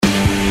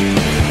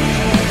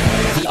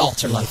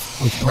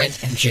AltarLife with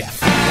Brent and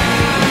Jeff.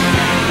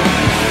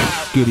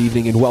 Good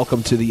evening and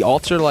welcome to the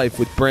AltarLife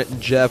with Brent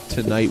and Jeff.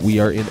 Tonight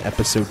we are in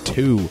episode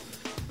 2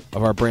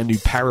 of our brand new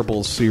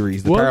Parables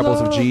series, the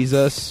Parables of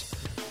Jesus.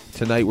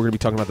 Tonight we're going to be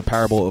talking about the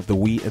parable of the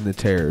wheat and the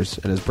tares.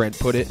 And as Brent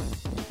put it,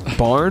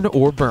 barn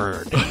or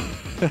burn.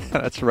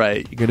 That's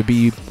right. You're going to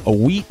be a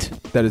wheat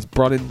that is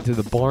brought into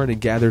the barn and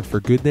gathered for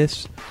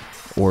goodness,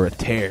 or a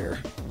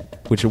tare,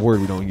 which is a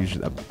word we don't use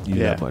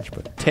that much.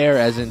 But tare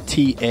as in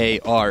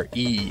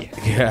T-A-R-E,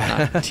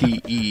 not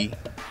T-E-A-R.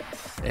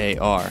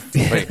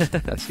 Wait,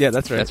 that's right.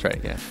 That's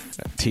right, yeah.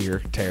 Tear,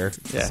 tear,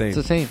 yeah, same. It's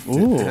the same.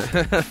 Ooh.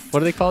 What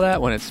do they call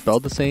that when it's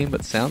spelled the same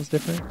but sounds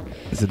different?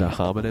 Is it a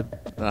homonym?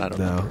 I don't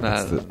know.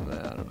 I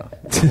don't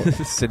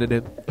know.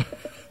 Synonym?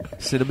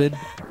 Cinnamon?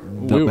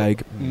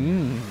 Nutmeg?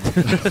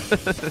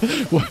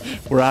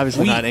 We're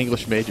obviously not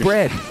English majors.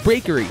 Bread.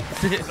 Bakery.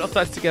 All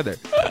ties together.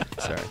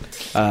 Sorry.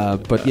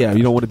 But yeah,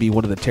 you don't want to be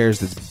one of the tares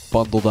that's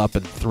bundled up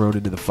and thrown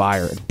into the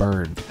fire and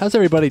burned. How's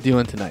everybody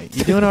doing tonight?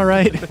 You doing all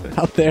right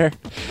out there?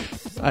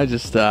 I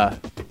just,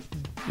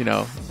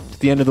 it's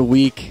the end of the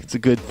week. It's a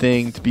good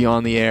thing to be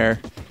on the air.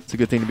 It's a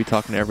good thing to be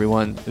talking to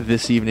everyone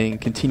this evening,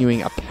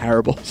 continuing a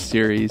parable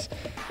series.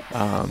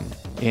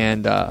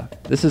 And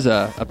this is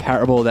a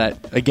parable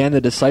that, again,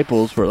 the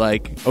disciples were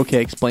like,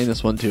 okay, explain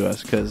this one to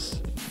us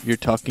because you're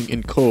talking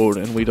in code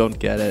and we don't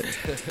get it.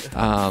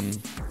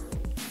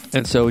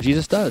 And so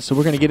Jesus does. So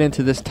we're going to get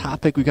into this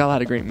topic. We got a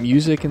lot of great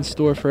music in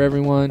store for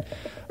everyone.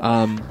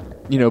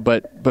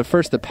 But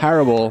first, the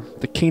parable,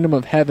 the kingdom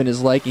of heaven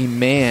is like a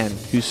man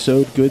who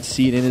sowed good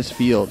seed in his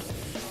field.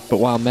 But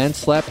while men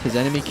slept, his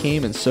enemy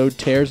came and sowed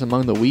tares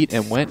among the wheat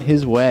and went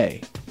his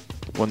way.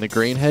 When the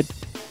grain had...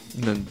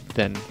 And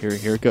then here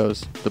it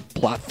goes. The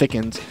plot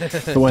thickens.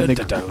 But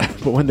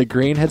when the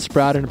grain had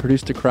sprouted and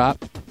produced a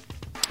crop,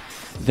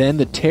 then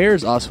the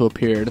tares also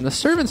appeared. And the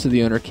servants of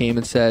the owner came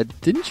and said,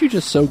 "Didn't you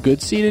just sow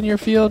good seed in your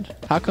field?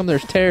 How come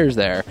there's tares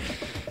there?"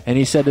 And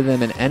he said to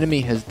them, "An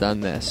enemy has done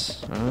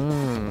this."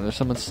 Oh, there's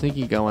something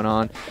sneaky going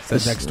on.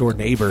 The next door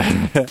neighbor.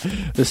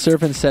 The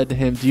servant said to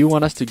him, "Do you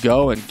want us to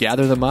go and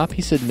gather them up?"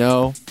 He said,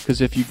 "No,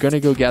 because if you're going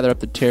to go gather up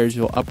the tares,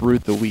 you'll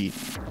uproot the wheat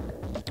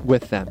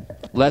with them.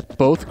 Let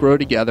both grow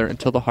together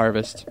until the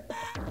harvest.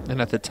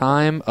 And at the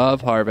time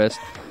of harvest,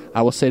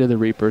 I will say to the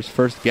reapers,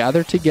 first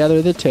gather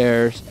together the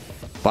tares,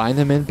 bind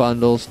them in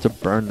bundles to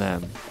burn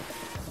them.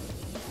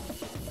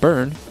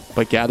 Burn,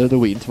 but gather the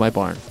wheat into my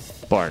barn."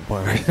 Barn.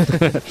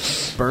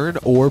 Burn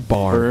or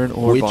barn. Burn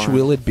or Which barn.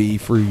 will it be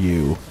for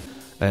you?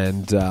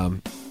 And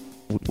when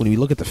we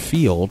look at the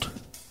field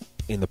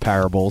in the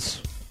parables,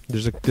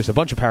 there's a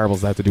bunch of parables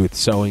that have to do with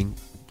sowing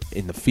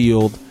in the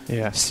field,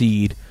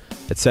 seed,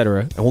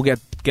 etc. And we'll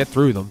get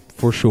through them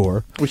for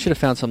sure. We should have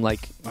found some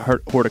like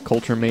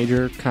horticulture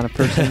major kind of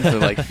person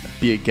to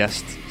be a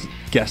guest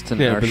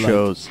in our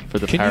shows for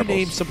the parables. Can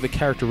you name some of the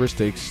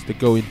characteristics that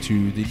go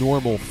into the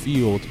normal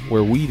field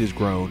where wheat is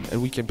grown,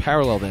 and we can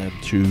parallel them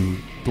to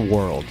the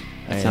world?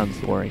 That sounds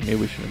boring. Maybe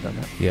we should have done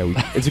that.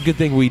 Yeah, it's a good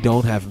thing we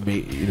don't have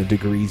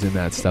degrees in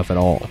that stuff at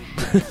all.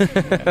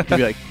 You'd be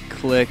like,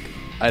 click.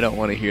 I don't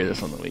want to hear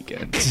this on the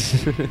weekend.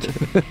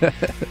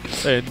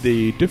 And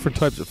the different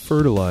types of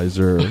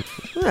fertilizer,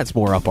 that's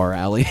more up our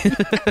alley.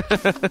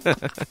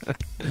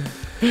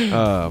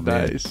 Oh, man.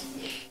 Nice.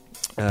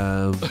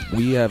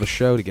 We have a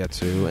show to get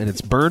to, and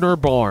it's Burn or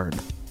Barn.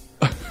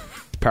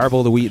 Parable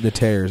of the wheat and the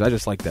tares. I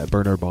just like that,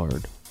 Burn or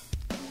Barn.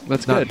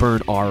 That's not good.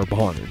 Burn our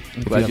barn.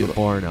 I'm glad you have a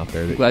barn out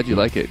there. I'm glad you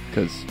like it,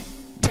 because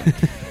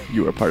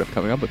you were part of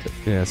coming up with it.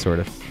 Yeah, sort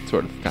of.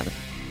 Sort of, kind of.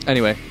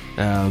 Anyway.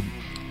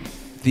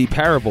 The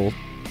parable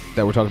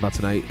that we're talking about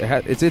tonight,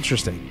 it's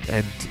interesting,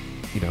 and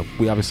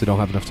we obviously don't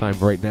have enough time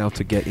right now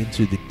to get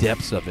into the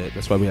depths of it.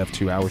 That's why we have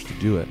 2 hours to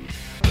do it.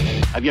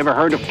 Have you ever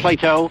heard of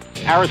Plato,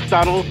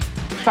 Aristotle,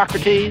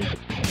 Socrates?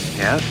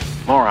 Yes?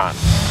 Moron.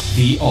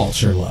 The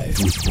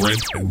AltarLife with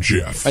Brent and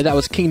Jeff. All right, that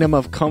was Kingdom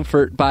of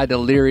Comfort by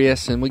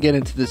Delirious, and we get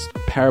into this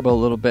parable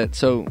a little bit.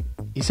 So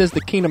he says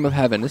the kingdom of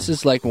heaven. This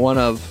is like one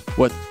of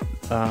what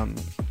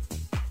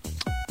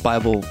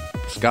Bible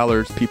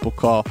scholars,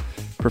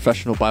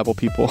 professional Bible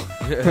people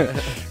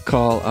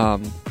call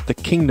the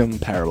kingdom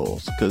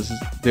parables, because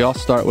they all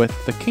start with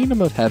the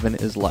kingdom of heaven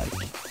is like.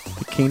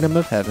 The kingdom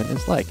of heaven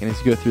is like. And as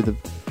you go through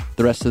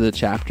the rest of the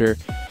chapter,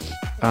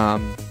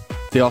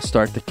 they all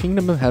start, the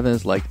kingdom of heaven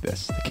is like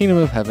this. The kingdom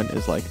of heaven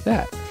is like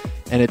that.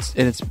 And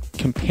it's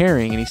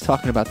comparing, and he's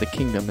talking about the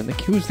kingdom. And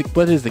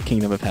what is the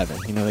kingdom of heaven?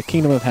 The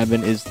kingdom of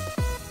heaven is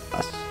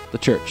us, the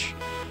church.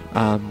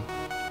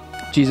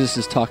 Jesus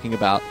is talking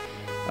about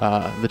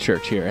the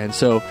church here. And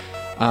so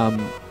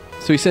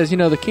he says,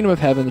 the kingdom of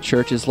heaven, the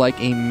church, is like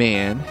a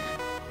man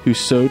who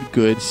sowed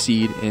good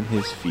seed in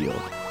his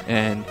field.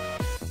 And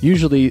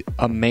usually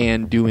a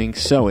man doing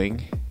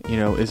sowing,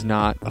 is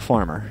not a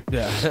farmer.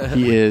 Yeah.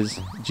 He is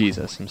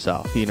Jesus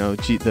himself.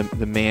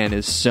 The man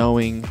is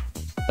sowing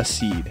a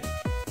seed.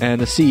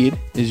 And the seed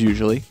is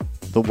usually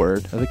the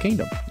word of the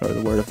kingdom, or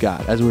the word of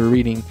God, as we're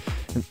reading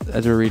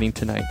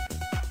tonight.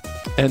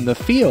 And the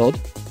field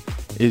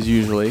is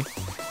usually,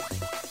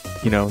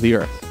 the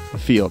earth, the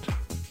field.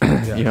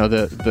 you know,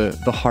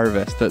 the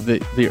harvest,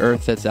 the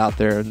earth that's out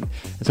there. And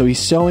so he's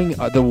sowing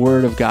the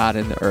word of God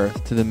in the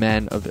earth to the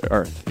men of the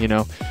earth, you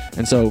know.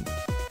 And so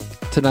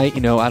tonight,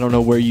 you know, I don't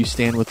know where you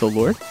stand with the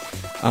Lord,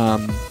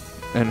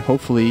 and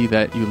hopefully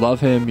that you love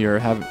him, you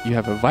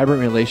have a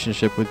vibrant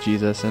relationship with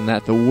Jesus, and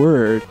that the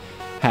word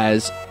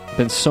has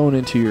been sown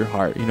into your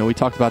heart. You know, we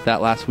talked about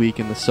that last week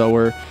in the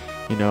sower,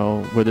 you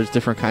know, where there's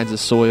different kinds of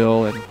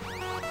soil,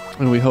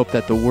 and we hope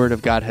that the word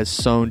of God has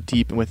sown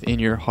deep within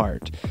your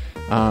heart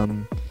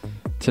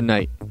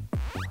tonight.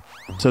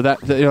 So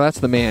that, you know,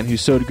 that's the man who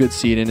sowed good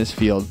seed in his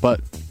field.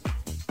 But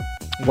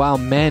while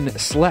men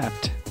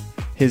slept,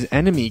 his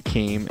enemy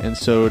came and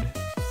sowed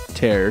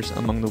tares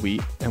among the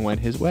wheat and went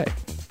his way.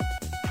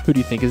 Who do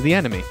you think is the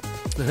enemy?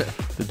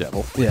 The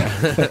devil. Yeah.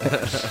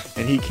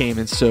 And he came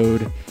and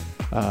sowed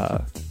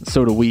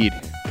a weed,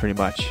 pretty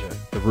much.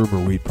 The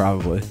rumor weed,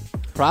 probably.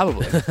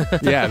 Probably.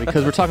 Yeah,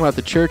 because we're talking about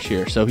the church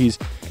here. So he's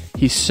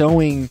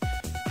sowing,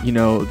 you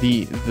know,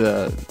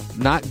 the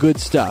not good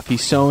stuff.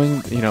 He's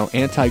sowing, you know,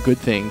 anti-good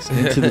things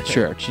into the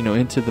church, you know,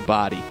 into the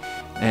body.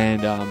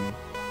 And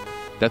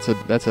that's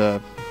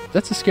a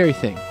scary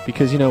thing,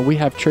 because, you know, we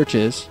have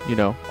churches, you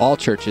know, all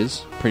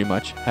churches pretty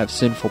much have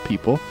sinful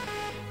people,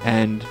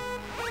 and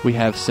we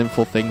have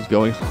sinful things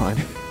going on.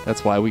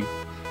 That's why we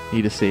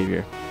need a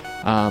savior.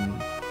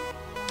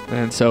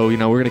 And so, you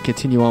know, we're going to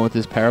continue on with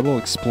this parable,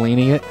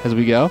 explaining it as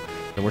we go.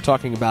 And we're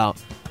talking about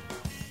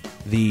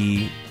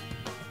the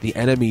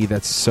enemy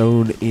that's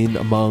sown in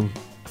among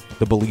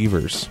the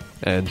believers.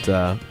 And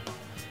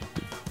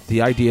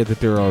the idea that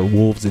there are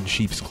wolves in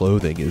sheep's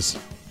clothing is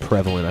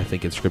prevalent, I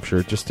think, in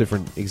Scripture. Just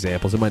different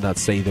examples. It might not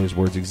say those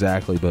words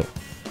exactly, but,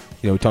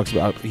 you know, he talks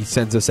about, he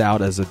sends us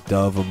out as a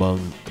dove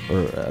among,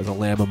 or as a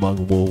lamb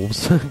among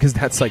wolves, because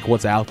that's like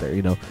what's out there,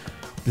 you know.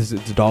 This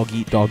is a dog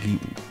eat,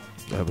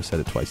 I almost said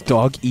it twice.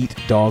 Dog eat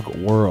dog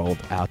world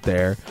out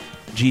there.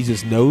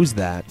 Jesus knows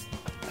that,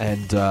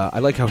 and I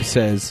like how he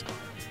says,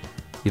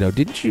 you know,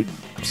 didn't you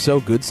sow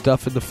good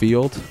stuff in the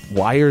field?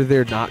 Why are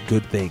there not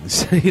good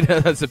things? You know,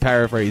 that's a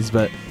paraphrase,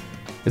 but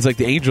it's like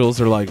the angels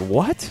are like,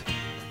 what?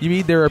 You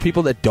mean there are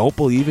people that don't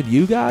believe in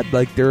you, God?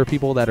 Like, there are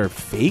people that are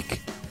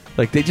fake?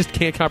 Like, they just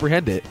can't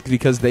comprehend it,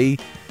 because they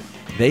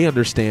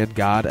understand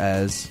God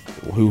as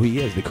who he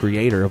is, the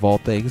creator of all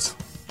things,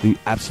 the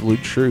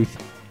absolute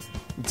truth.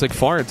 It's like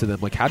foreign to them.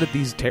 Like, how did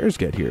these tares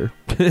get here?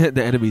 The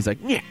enemy's like,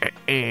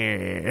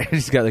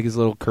 he's got like his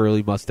little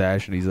curly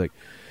mustache, and he's like,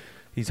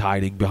 he's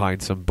hiding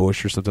behind some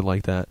bush or something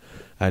like that.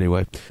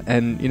 Anyway.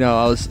 And, you know,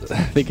 I was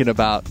thinking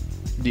about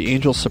the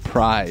angel's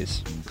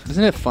surprise.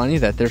 Isn't it funny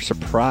that they're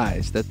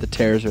surprised that the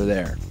tares are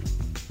there?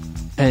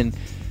 And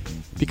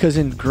because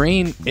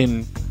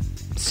in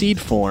seed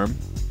form,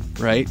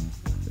 right,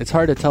 it's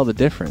hard to tell the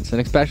difference. And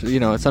especially, you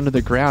know, it's under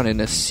the ground in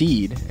a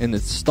seed in the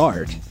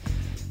start.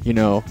 You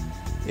know,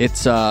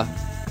 it's they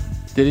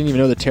didn't even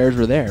know the tares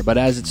were there. But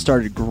as it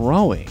started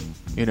growing,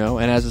 you know,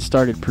 and as it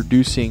started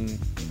producing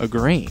a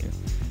grain,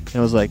 and it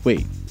was like,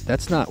 wait,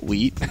 that's not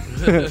wheat.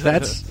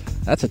 that's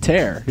a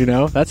tare, you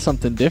know? That's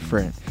something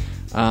different.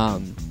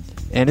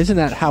 And isn't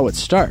that how it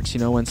starts? You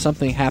know, when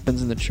something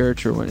happens in the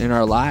church or in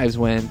our lives,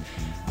 when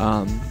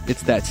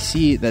it's that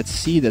seed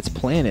that's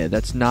planted,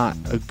 that's not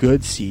a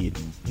good seed,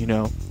 you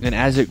know? And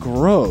as it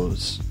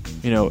grows,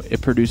 you know,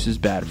 it produces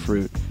bad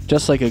fruit.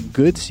 Just like a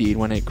good seed,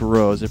 when it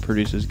grows, it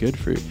produces good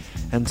fruit.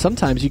 And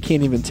sometimes you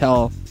can't even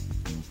tell,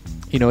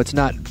 you know, it's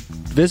not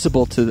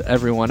visible to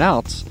everyone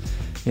else.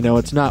 You know,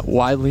 it's not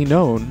widely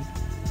known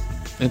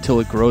until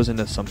it grows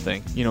into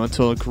something, you know,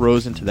 until it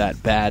grows into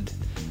that bad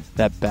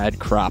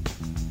crop.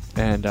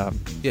 And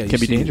it can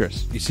be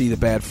dangerous. You see the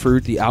bad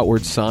fruit, the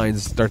outward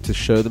signs start to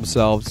show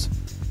themselves.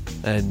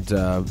 And,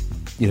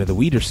 you know, the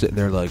wheat are sitting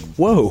there like,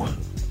 whoa,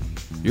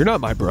 you're not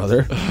my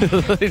brother.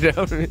 You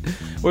know,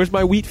 where's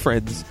my wheat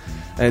friends?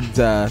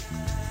 And,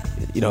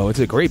 you know, it's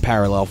a great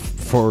parallel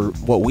for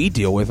what we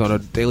deal with on a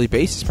daily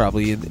basis,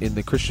 probably in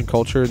the Christian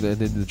culture and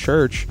in the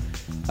church,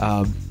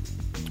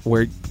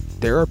 where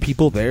there are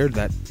people there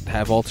that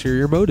have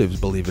ulterior motives,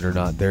 believe it or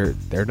not.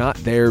 They're not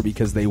there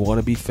because they want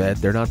to be fed.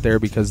 They're not there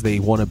because they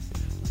want to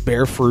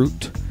bear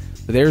fruit.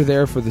 They're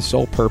there for the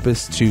sole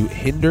purpose to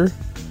hinder,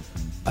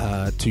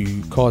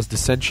 to cause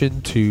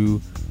dissension,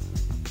 to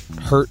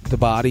hurt the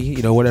body,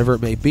 you know, whatever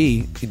it may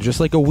be. Just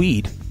like a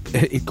weed,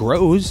 it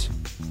grows.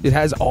 It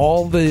has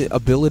all the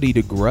ability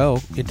to grow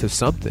into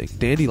something.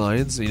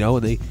 Dandelions, you know,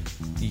 and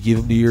you give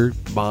them to your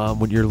mom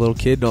when you're a little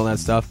kid and all that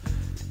stuff.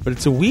 But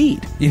it's a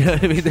weed. You know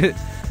what I mean?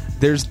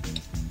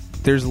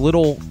 There's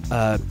little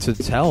to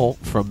tell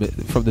from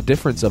the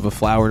difference of a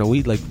flower and a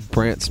weed, like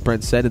Brent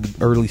said in the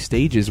early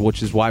stages,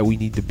 which is why we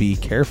need to be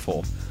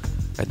careful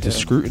and to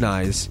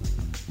scrutinize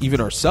even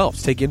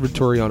ourselves, take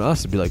inventory on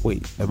us and be like,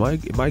 wait, am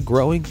I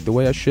growing the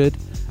way I should?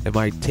 Am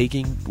I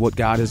taking what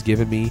God has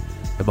given me?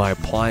 Am I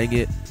applying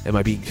it? Am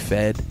I being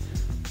fed?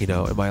 You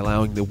know, am I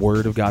allowing the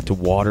Word of God to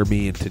water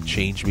me and to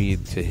change me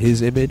into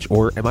His image?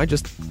 Or am I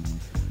just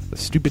a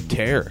stupid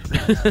tare?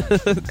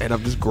 And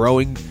I'm just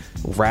growing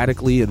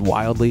radically and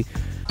wildly.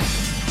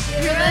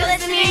 You're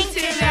listening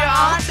to the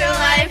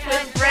AltarLife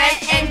with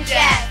Brent and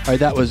Jeff. All right,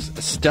 that was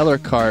Stellar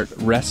Cart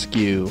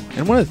Rescue.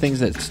 And one of the things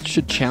that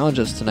should challenge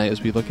us tonight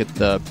as we look at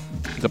the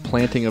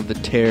planting of the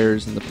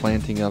tares and the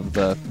planting of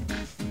the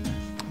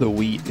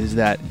wheat is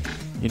that,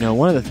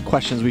 one of the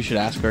questions we should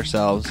ask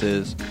ourselves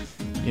is,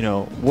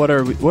 what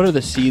are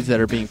the seeds that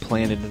are being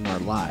planted in our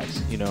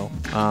lives,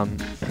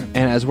 and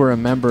as we're a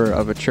member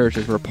of a church,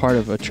 as we're part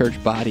of a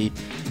church body,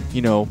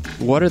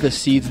 what are the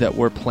seeds that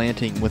we're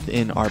planting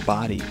within our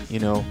body,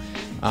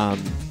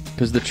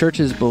 because the church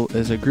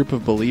is a group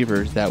of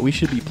believers that we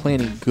should be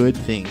planting good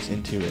things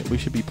into it. We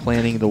should be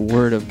planting the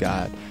Word of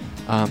God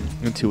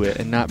into it,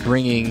 and not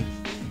bringing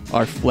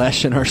our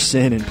flesh and our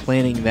sin and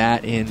planting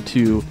that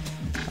into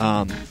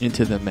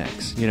the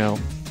mix.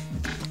 And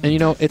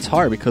it's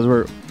hard because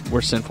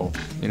we're sinful,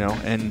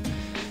 and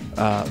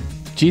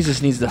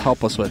Jesus needs to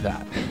help us with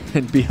that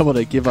and be able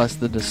to give us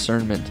the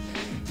discernment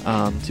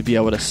to be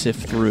able to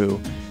sift through,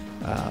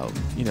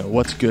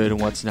 what's good and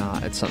what's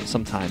not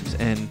sometimes,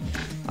 and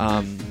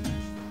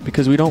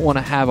because we don't want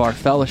to have our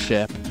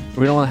fellowship,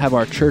 we don't want to have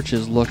our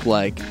churches look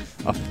like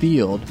a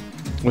field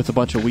with a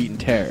bunch of wheat and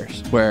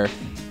tares where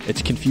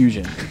it's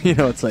confusion.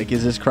 It's like,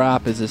 is this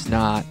crop? Is this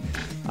not?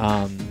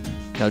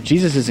 Now,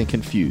 Jesus isn't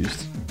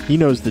confused. He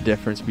knows the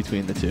difference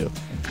between the two.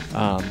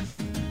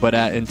 But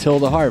until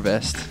the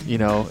harvest,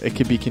 it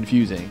could be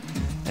confusing,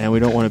 and we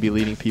don't want to be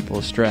leading people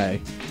astray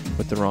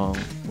with the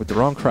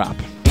wrong crop.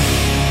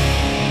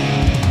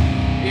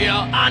 You're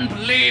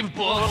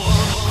unbelievable.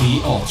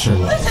 The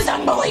AltarLife. This is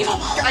unbelievable.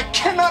 I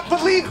cannot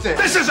believe this.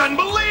 This is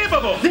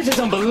unbelievable. This is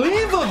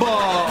unbelievable.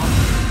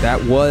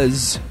 That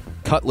was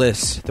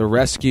Cutlass, The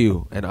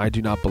Rescue, and I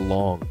Do Not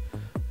Belong.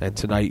 And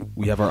tonight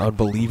we have our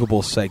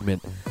unbelievable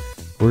segment.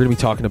 We're going to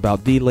be talking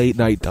about the late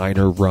night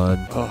diner run.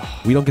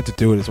 We don't get to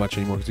do it as much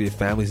anymore because we have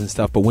families and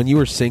stuff. But when you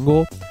were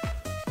single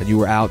and you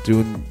were out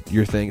doing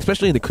your thing,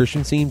 especially in the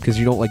Christian scene, because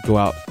you don't like go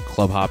out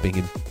club hopping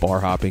and bar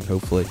hopping,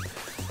 hopefully.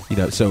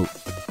 So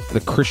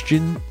the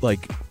Christian,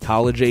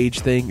 college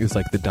age thing is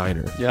like the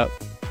diner. Yep.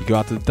 You go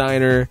out to the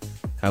diner,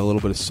 have a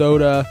little bit of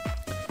soda,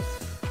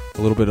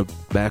 a little bit of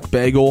Mac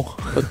Bagel.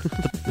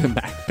 The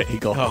Mac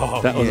Bagel.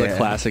 Oh, that was yeah. a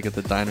classic at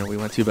the diner we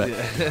went to. But,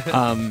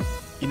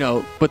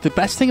 but the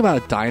best thing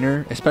about a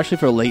diner, especially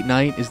for a late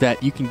night, is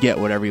that you can get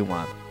whatever you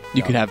want.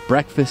 You could have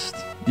breakfast.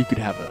 You could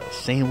have a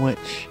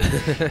sandwich.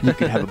 You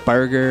could have a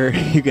burger.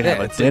 You could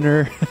have a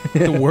dinner.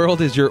 The world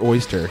is your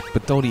oyster,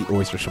 but don't eat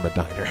oysters from a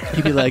diner.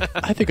 You'd be like,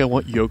 I think I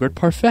want yogurt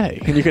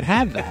parfait. And you could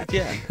have that.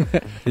 Yeah.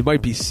 It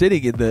might be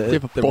sitting in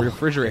the bowl.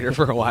 refrigerator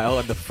for a while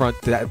on the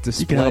front display.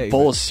 You can have a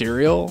bowl of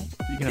cereal.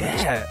 You can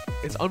have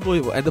it's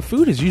unbelievable. And the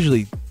food is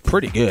usually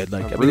pretty good.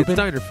 It's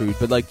diner food,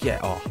 but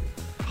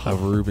a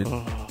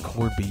Reuben,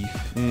 corned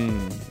beef.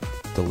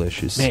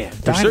 Delicious. Man,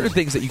 there's certain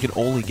things that you can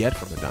only get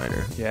from a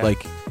diner. Yeah.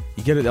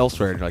 You get it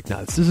elsewhere and you're like,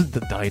 no, this isn't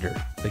the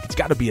diner. It's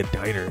got to be a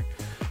diner.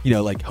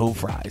 Home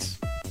fries.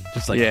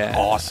 Just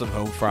awesome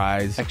home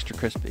fries. Extra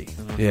crispy.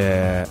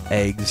 Yeah,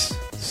 eggs,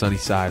 sunny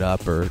side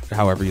up, or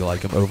however you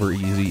like them. Over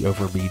easy,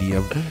 over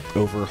medium,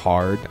 over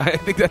hard. I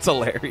think that's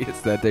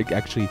hilarious that they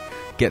actually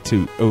get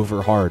to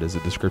over hard as a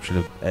description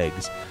of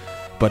eggs.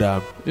 But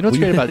what's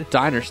great about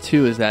diners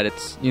too is that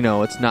it's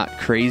it's not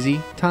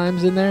crazy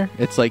times in there.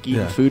 It's like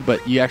eating food,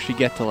 but you actually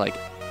get to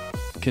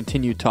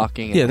continue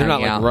talking. And they're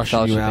not out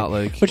rushing you out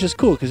which is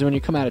cool because when you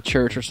come out of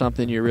church or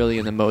something, you're really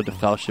in the mode to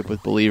fellowship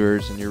with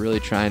believers, and you're really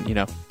trying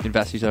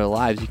invest these other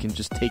lives. You can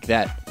just take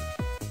that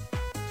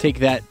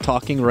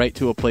talking right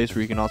to a place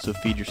where you can also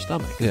feed your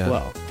stomach as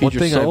well. Feed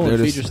your soul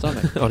and feed your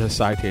stomach. On a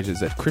side tangent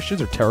is that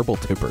Christians are terrible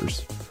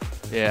tippers.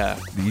 Yeah.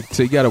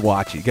 So you got to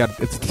watch it.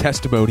 It's a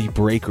testimony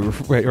breaker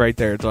right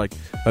there. It's like,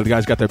 the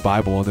guys got their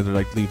Bible and then they're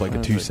like, leave a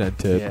 2-cent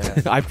tip.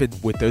 Yeah. I've been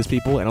with those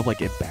people and I'm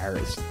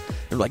embarrassed.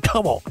 They're like,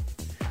 come on.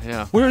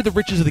 Yeah. Where are the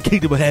riches of the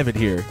kingdom of heaven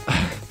here?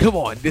 Come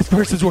on. This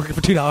person's working for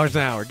 $2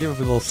 an hour. Give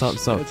them a little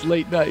something. It's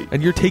late night.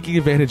 And you're taking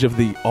advantage of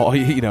the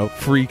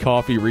free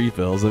coffee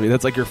refills. I mean,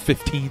 that's like your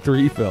 15th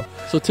refill.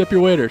 So tip your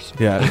waiters.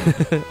 Yeah.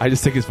 I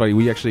just think it's funny.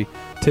 We actually,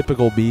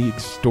 typical me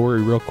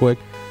story real quick.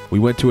 We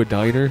went to a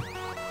diner.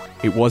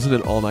 It wasn't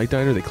an all-night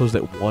diner. They closed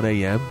at 1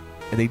 a.m.,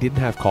 and they didn't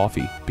have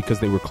coffee because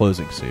they were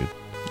closing soon.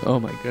 Oh,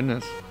 my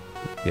goodness.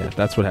 Yeah,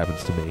 that's what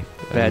happens to me.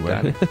 Bad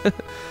diner.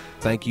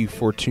 Thank you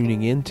for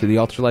tuning in to the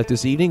AltarLife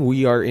this evening.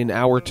 We are in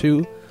hour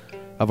 2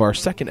 of our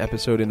second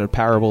episode in the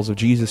Parables of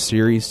Jesus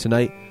series.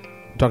 Tonight,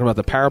 we're talking about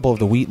the parable of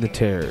the wheat and the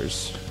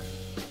tares.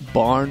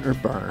 Barn or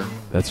burn?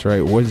 That's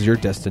right. What is your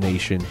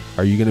destination?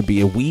 Are you going to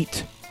be a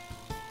wheat?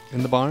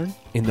 In the barn?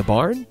 In the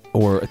barn?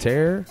 Or a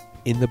tare?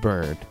 In the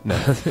burn. No,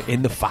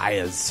 in the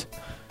fires.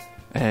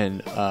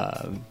 And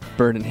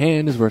bird in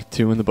hand is worth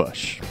 2 in the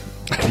bush.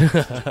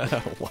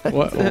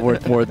 What?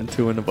 Worth more than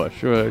 2 in the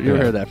bush. You ever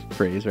heard that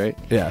phrase, right?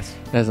 Yes.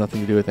 It has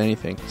nothing to do with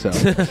anything. So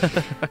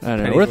I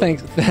don't know.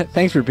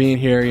 Thanks for being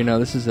here.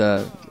 This is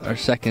our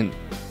second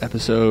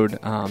episode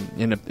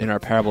in our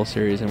parable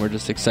series, and we're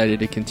just excited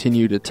to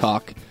continue to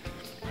talk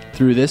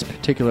through this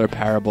particular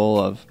parable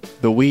of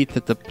the wheat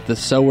that the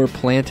sower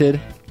planted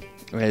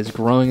is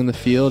growing in the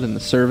field, and the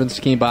servants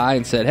came by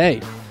and said, "Hey,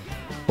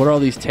 what are all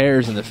these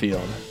tares in the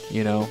field?"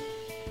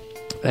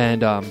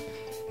 And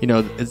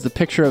it's the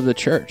picture of the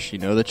church.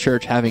 The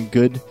church having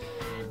good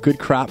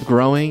crop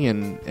growing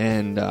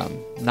and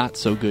not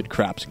so good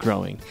crops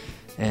growing.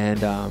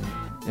 And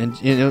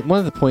one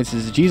of the points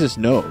is Jesus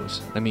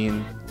knows. I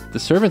mean, the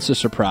servants are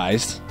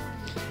surprised,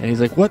 and he's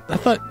like, "What? I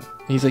thought."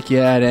 He's like,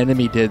 "Yeah, an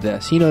enemy did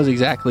this." He knows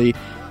exactly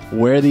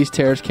where these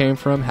tares came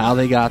from, how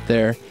they got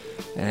there,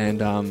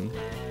 and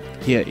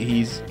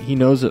he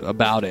knows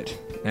about it,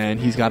 and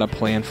he's got a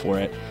plan for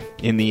it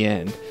in the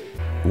end.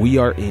 We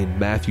are in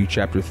Matthew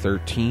chapter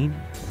 13,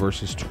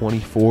 verses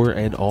 24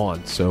 and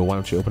on. So why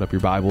don't you open up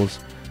your Bibles?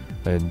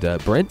 And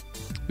Brent?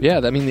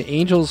 Yeah, I mean, the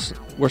angels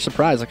were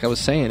surprised, like I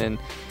was saying,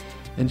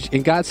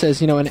 and God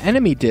says, an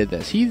enemy did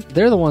this.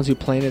 They're the ones who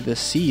planted this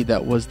seed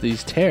that was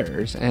these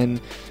tares, and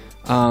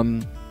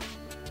the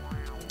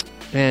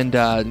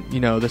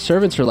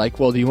servants are like,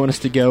 well, do you want us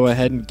to go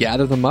ahead and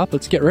gather them up?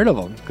 Let's get rid of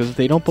them, because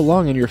they don't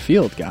belong in your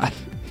field, God.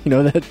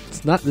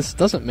 This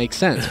doesn't make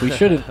sense. We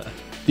shouldn't.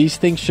 These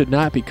things should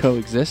not be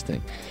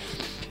coexisting.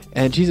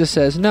 And Jesus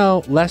says,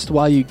 no, lest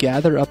while you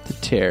gather up the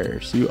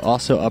tares, you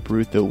also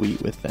uproot the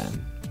wheat with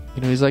them.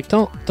 He's like,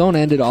 don't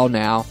end it all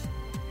now.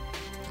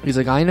 He's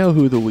like, I know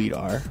who the wheat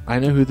are. I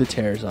know who the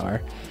tares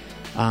are.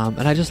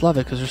 And I just love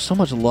it because there's so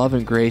much love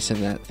and grace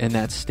in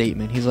that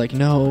statement. He's like,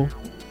 no,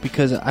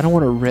 because I don't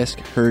want to risk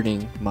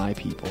hurting my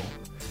people.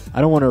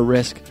 I don't want to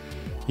risk,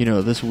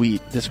 this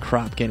wheat, this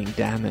crop getting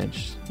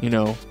damaged,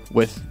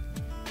 with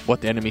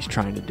what the enemy's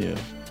trying to do.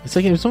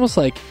 It's almost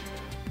like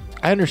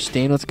I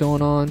understand what's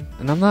going on,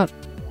 and I'm not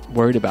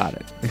worried about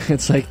it.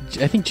 It's like,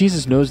 I think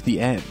Jesus knows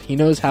the end. He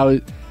knows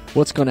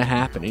what's going to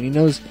happen, and he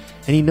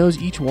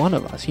knows each one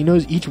of us. He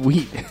knows each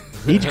wheat,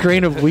 each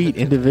grain of wheat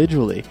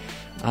individually,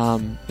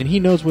 and he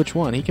knows which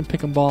one. He can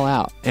pick them all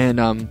out,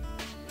 and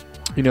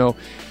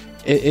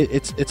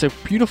it's a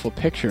beautiful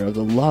picture of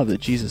the love that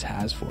Jesus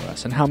has for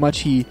us, and how much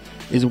he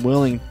is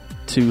willing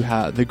to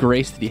have the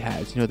grace that he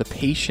has. The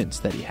patience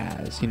that he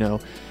has.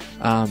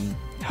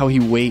 How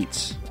he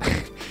waits.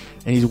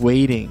 And he's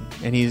waiting,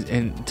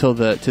 until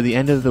the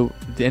end of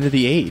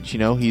the age.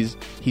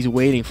 He's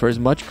waiting for as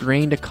much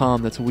grain to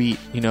come that's wheat,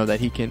 that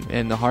he can,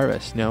 in the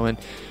harvest. And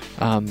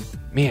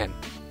man,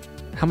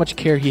 how much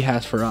care he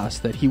has for us,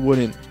 that he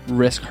wouldn't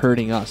risk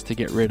hurting us to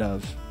get rid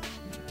of,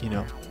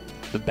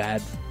 the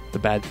bad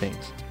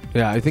things.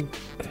 Yeah, I think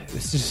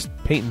this is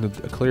painting a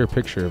clear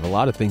picture of a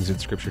lot of things in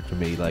Scripture to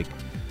me. Like,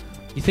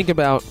 you think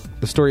about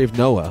the story of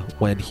Noah,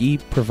 when he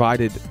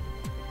provided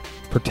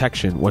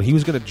protection, when he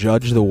was going to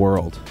judge the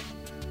world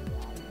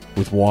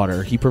with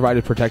water, he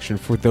provided protection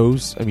for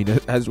those. I mean,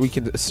 as we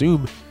can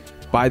assume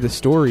by the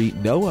story,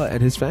 Noah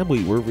and his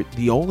family were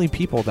the only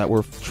people that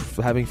were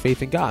having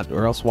faith in God,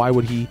 or else why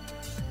would God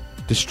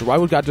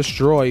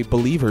destroy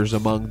believers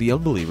among the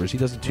unbelievers? He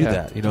doesn't do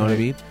that, you know what I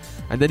mean?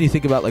 And then you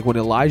think about, like, when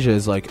Elijah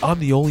is like, I'm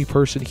the only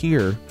person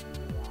here,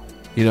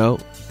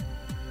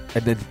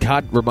 and then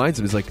God reminds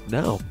him, he's like,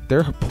 no,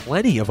 there are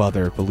plenty of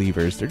other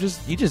believers.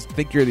 You just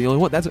think you're the only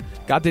one.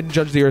 God didn't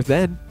judge the earth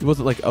then. He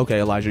wasn't like, okay,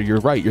 Elijah, you're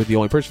right. You're the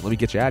only person. Let me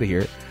get you out of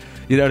here.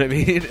 You know what I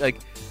mean? Like,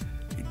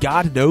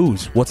 God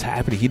knows what's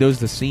happening. He knows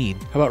the scene.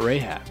 How about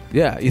Rahab?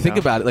 Yeah, you think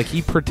about it. Like,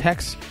 he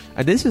protects,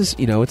 and this is,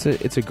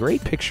 it's a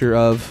great picture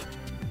of,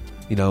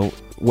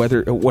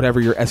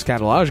 whatever your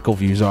eschatological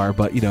views are,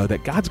 but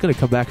that God's going to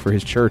come back for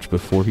his church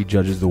before he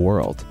judges the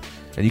world.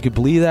 And you can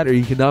believe that or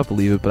you cannot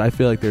believe it, but I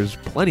feel like there's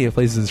plenty of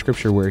places in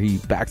Scripture where he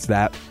backs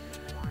that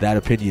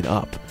opinion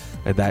up,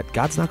 and that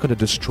God's not going to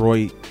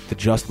destroy the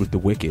just with the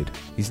wicked.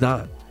 He's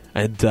not.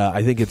 And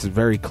I think it's a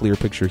very clear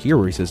picture here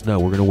where he says, no,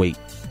 we're going to wait.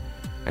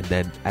 And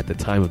then at the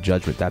time of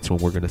judgment, that's when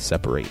we're going to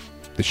separate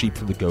the sheep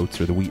from the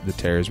goats, or the wheat and the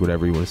tares,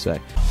 whatever you want to say.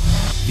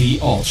 The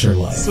Altar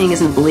Life. Seeing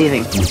isn't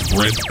believing. With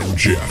Brent and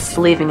Jeff.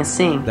 Believing is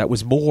seeing. That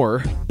was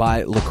More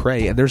by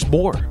Lecrae, and there's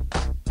more.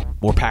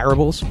 More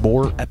parables,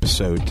 more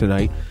episode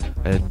tonight,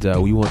 and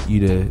we want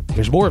you to...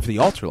 There's more of The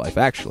Altar Life,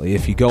 actually,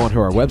 if you go onto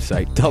our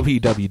website,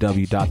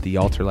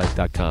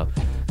 www.thealtarlife.com.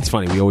 It's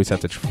funny, we always have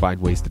to find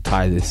ways to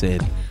tie this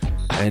in,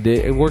 and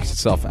it works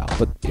itself out.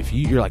 But if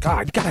you're like, you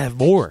gotta have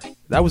more.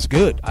 That was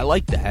good. I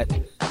like that.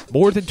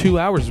 More than 2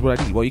 hours is what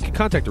I need. Well, you can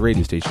contact the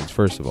radio stations,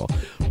 first of all.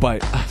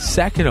 But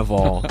second of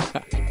all,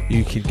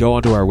 you can go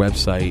onto our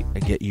website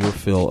and get your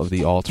fill of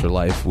The Altar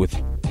Life with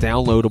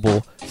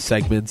downloadable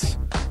segments,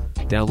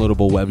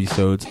 downloadable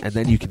webisodes, and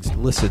then you can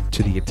listen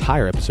to the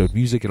entire episode,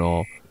 music and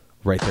all,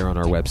 right there on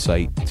our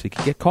website, so you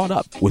can get caught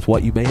up with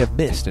what you may have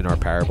missed in our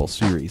parable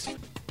series.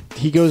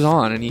 He goes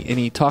on and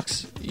he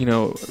talks.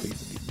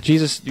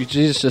 Jesus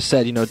just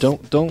said,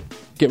 don't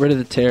get rid of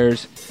the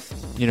tares.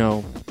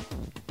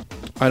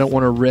 I don't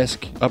want to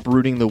risk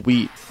uprooting the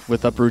wheat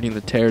with uprooting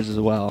the tares as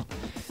well.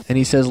 And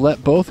he says,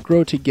 let both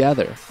grow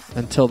together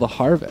until the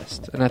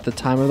harvest. And at the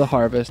time of the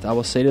harvest, I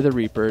will say to the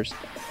reapers,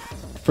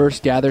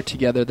 first gather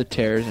together the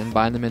tares and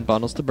bind them in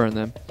bundles to burn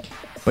them,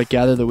 but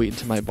gather the wheat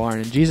into my barn.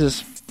 And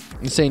Jesus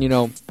is saying,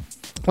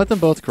 let them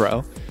both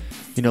grow.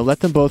 Let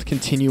them both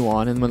continue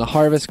on. And when the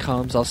harvest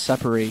comes, I'll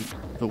separate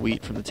the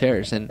wheat from the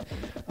tares. And,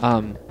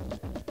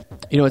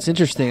 it's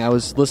interesting. I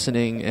was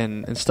listening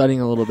and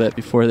studying a little bit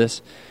before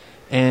this.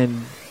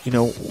 And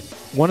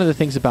one of the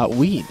things about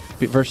wheat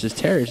versus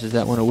tares is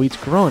that when a wheat's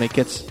grown, it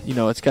gets,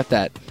 it's got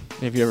that.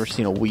 Have you ever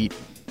seen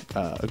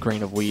a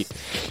grain of wheat?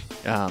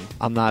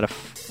 I'm not a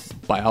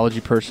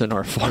biology person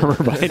or a farmer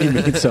by any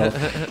means, so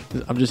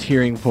I'm just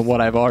hearing from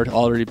what I've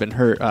already been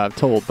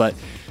told. But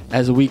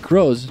as the wheat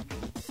grows,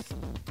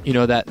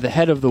 that the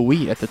head of the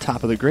wheat at the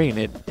top of the grain,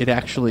 it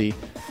actually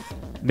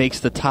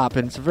makes the top,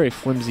 and it's a very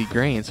flimsy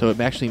grain, so it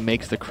actually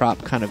makes the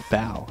crop kind of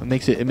bow. It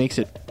makes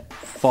it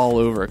fall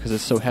over because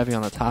it's so heavy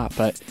on the top.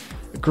 But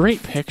a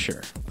great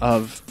picture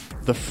of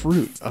the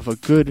fruit of a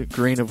good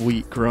grain of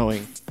wheat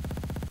growing,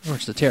 or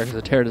it's the tare, because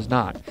the tare does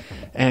not.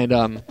 And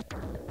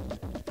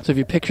so if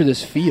you picture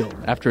this field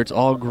after it's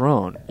all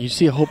grown, you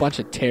see a whole bunch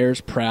of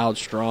tares, proud,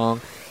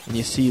 strong, and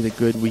you see the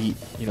good wheat,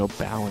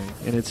 bowing.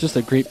 And it's just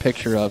a great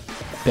picture of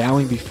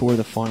bowing before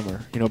the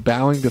farmer,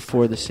 bowing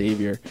before the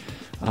Savior.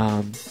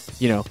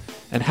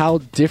 And how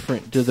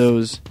different do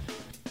those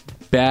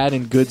bad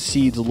and good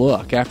seeds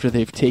look after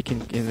they've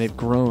taken and they've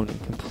grown in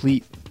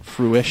complete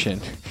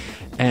fruition.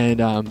 And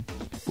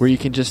where you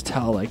can just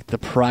tell, like, the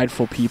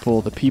prideful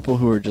people, the people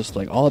who are just,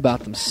 like, all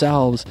about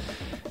themselves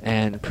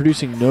and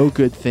producing no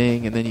good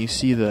thing, and then you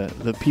see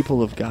the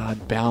people of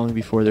God bowing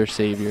before their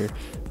Savior,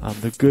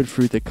 the good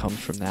fruit that comes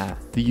from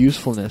that, the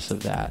usefulness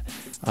of that,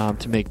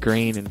 to make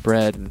grain and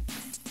bread and,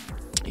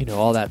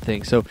 all that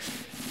thing. So,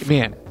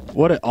 man,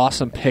 what an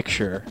awesome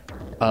picture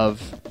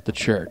of the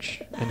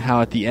church, and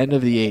how at the end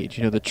of the age,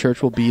 the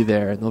church will be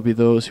there, and there'll be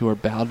those who are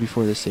bowed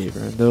before the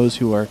Savior, and those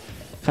who are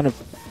kind of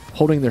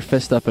holding their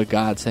fist up at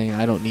God, saying,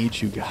 I don't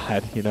need you,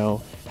 God,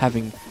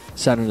 having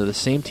sat under the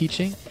same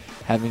teaching,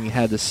 having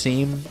had the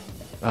same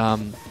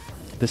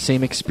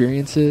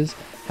experiences,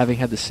 having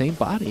had the same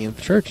body in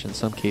church in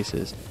some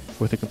cases,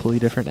 with a completely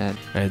different end.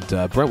 And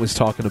Brent was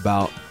talking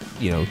about,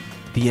 the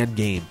end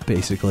game,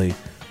 basically,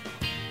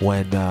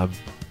 when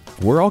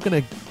we're all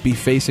going to be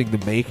facing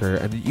the Maker,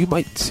 and you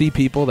might see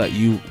people that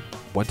you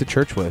went to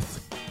church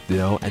with,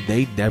 and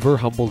they never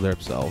humbled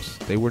themselves.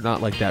 They were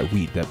not like that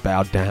wheat that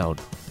bowed down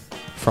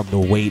from the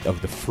weight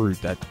of the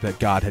fruit that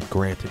God had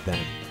granted them.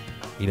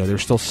 They're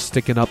still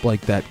sticking up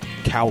like that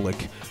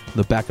cowlick in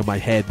the back of my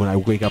head when I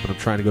wake up and I'm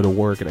trying to go to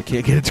work and I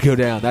can't get it to go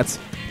down. That's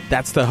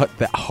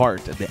the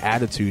heart and the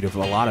attitude of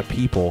a lot of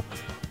people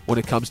when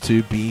it comes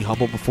to being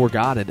humble before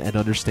God and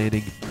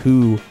understanding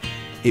who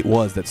it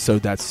was that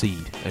sowed that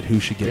seed and who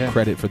should get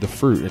credit for the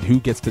fruit and who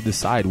gets to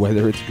decide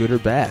whether it's good or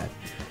bad.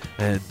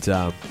 And,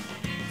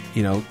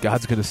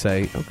 God's going to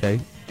say, okay,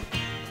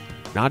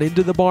 not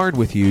into the barn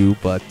with you,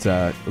 but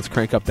let's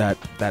crank up that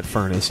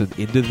furnace and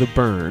into the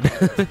burn.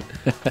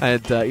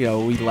 And,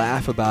 we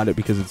laugh about it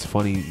because it's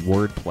funny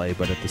wordplay,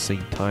 but at the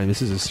same time,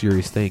 this is a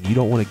serious thing. You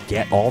don't want to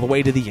get all the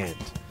way to the end,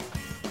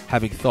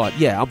 having thought,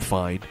 yeah, I'm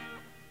fine,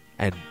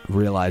 and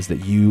realize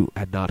that you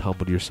had not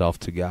humbled yourself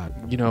to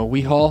God.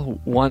 We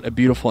all want a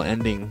beautiful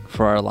ending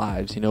for our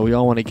lives. We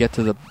all want to get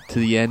to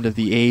the end of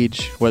the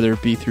age, whether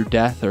it be through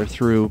death or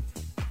through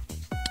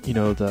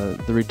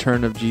the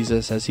return of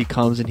Jesus as he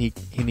comes and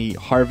he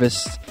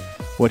harvests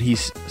what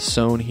he's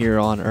sown here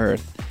on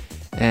earth.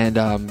 And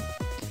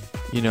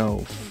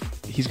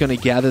he's going to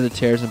gather the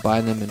tares and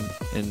bind them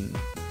in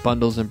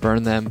bundles and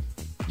burn them,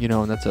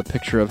 and that's a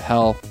picture of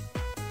hell.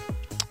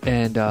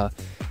 And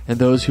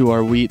those who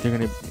are wheat, they're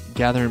going to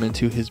gather them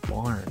into his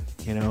barn,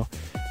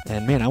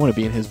 and man, I want to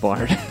be in his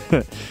barn.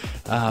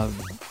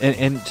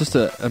 And just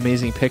an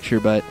amazing picture.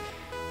 But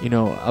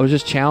I was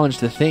just challenged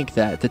to think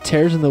that the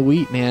tares and the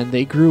wheat, man,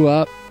 they grew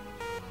up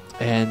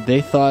and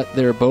they thought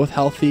they were both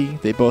healthy.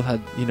 They both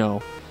had,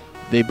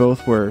 they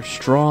both were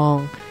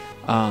strong.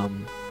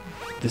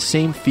 The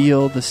same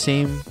field,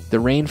 the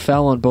rain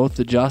fell on both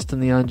the just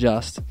and the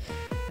unjust.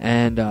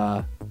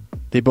 And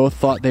they both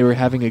thought they were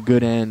having a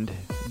good end.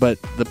 But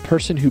the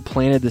person who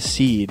planted the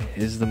seed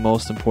is the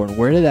most important.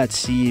 Where did that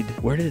seed,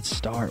 where did it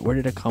start? Where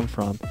did it come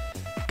from?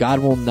 God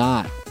will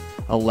not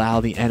allow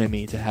the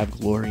enemy to have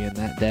glory in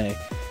that day.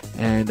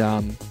 And,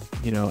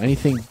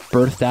 anything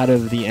birthed out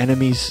of the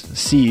enemy's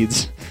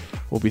seeds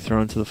will be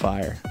thrown to the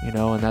fire,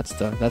 and that's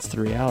the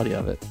reality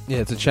of it. Yeah,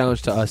 it's a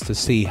challenge to us to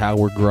see how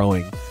we're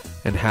growing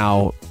and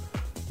how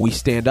we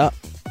stand up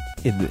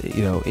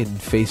in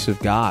face of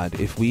God.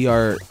 If we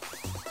are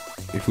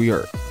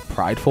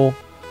prideful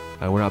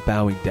and we're not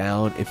bowing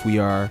down, if we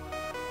are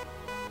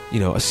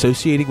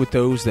associating with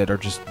those that are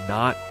just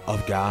not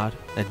of God,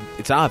 and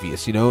it's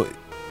obvious,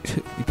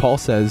 Paul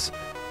says,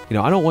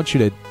 I don't want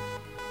you to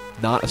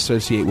not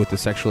associate with the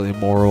sexually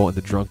immoral and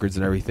the drunkards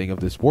and everything of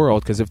this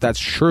world, because if that's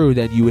true,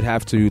 then you would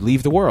have to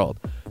leave the world.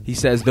 He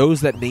says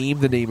those that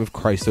name the name of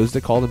Christ, those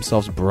that call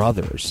themselves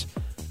brothers.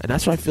 And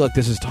that's what I feel like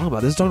this is talking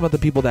about. This is talking about the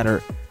people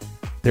that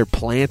they're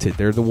planted.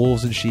 They're the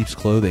wolves in sheep's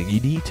clothing.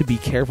 You need to be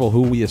careful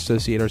who we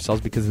associate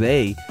ourselves, because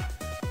they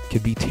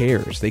could be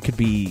tares. They could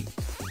be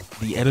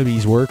the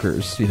enemy's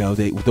workers.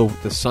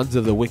 The sons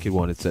of the wicked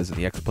one, it says in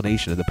the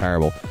explanation of the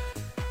parable.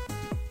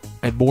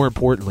 And more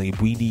importantly,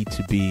 we need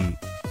to be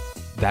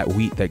that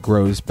wheat that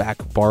grows back,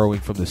 borrowing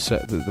from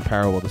the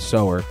parable of the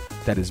sower,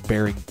 that is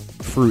bearing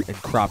fruit and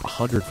crop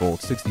 100-fold,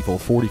 60-fold,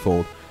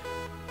 40-fold.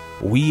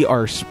 we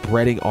are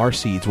spreading our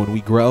seeds. When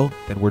we grow,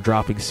 then we're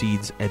dropping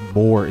seeds, and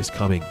more is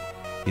coming.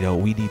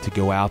 We need to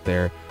go out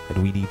there,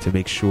 and we need to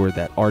make sure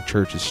that our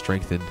church is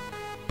strengthened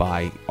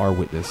by our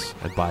witness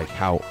and by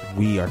how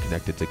we are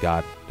connected to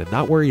God, and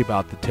not worry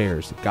about the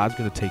tares. God's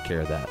going to take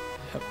care of that.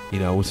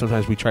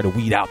 Sometimes we try to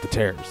weed out the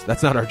tares.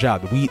 That's not our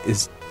job. The wheat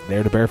is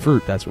there to bear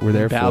fruit. That's what we're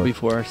there for. Bow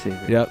before our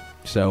Savior. Yep.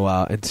 So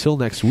until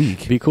next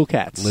week, be cool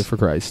cats. Live for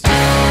Christ.